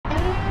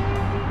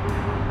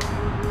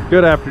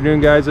Good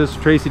afternoon, guys. This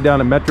is Tracy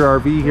down at Metro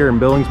RV here in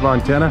Billings,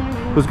 Montana.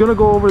 Was going to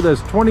go over this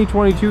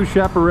 2022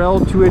 Chaparral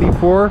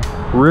 284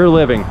 rear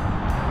living.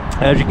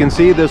 As you can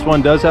see, this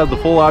one does have the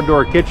full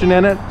outdoor kitchen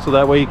in it, so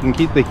that way you can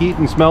keep the heat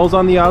and smells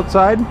on the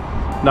outside,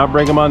 not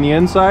bring them on the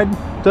inside.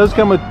 It does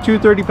come with two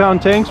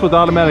 30-pound tanks with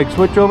automatic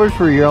switchovers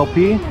for your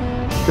LP.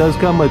 It does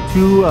come with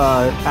two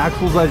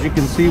axles, as you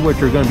can see, which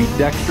are going to be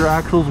Dexter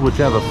axles, which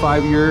have a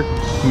 5-year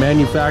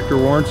manufacturer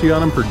warranty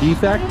on them for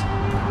defect.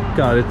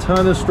 Got a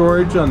ton of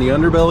storage on the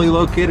underbelly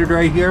located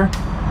right here.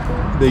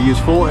 They use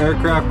full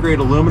aircraft grade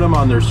aluminum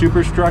on their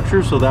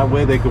superstructure, so that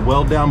way they could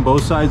weld down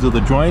both sides of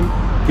the joint,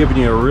 giving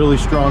you a really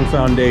strong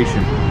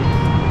foundation.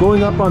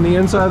 Going up on the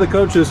inside of the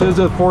coach, this is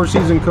a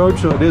 4-season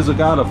coach, so it is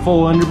got a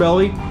full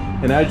underbelly.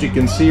 And as you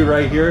can see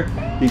right here,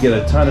 you get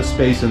a ton of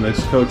space in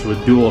this coach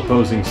with dual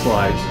opposing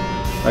slides.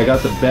 I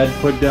got the bed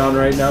put down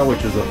right now,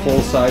 which is a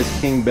full-size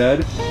king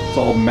bed. It's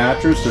all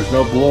mattress. There's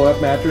no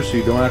blow-up mattress, so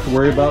you don't have to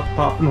worry about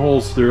popping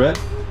holes through it.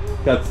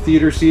 Got the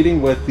theater seating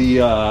with the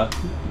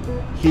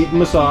heat and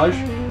massage.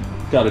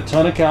 Got a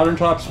ton of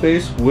countertop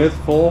space with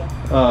full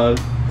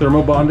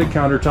thermobonded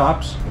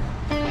countertops.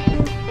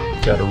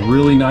 Got a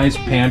really nice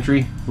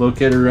pantry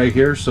located right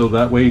here, so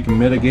that way you can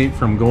mitigate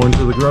from going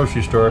to the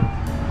grocery store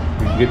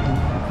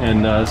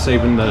and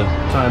saving the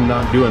time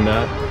not doing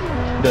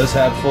that. It does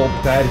have full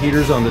pad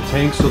heaters on the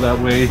tanks, so that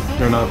way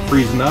they're not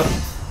freezing up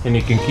and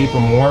you can keep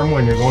them warm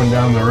when you're going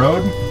down the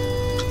road.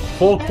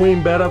 Full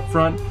queen bed up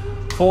front,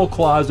 full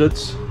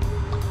closets,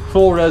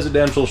 full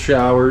residential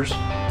showers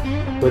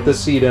with a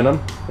seat in them,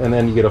 and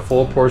then you get a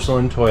full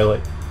porcelain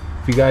toilet.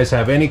 If you guys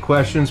have any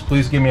questions,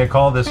 please give me a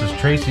call. This is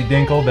Tracy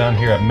Dinkle down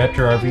here at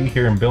Metro RV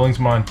here in Billings,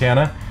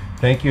 Montana.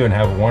 Thank you and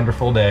have a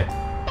wonderful day.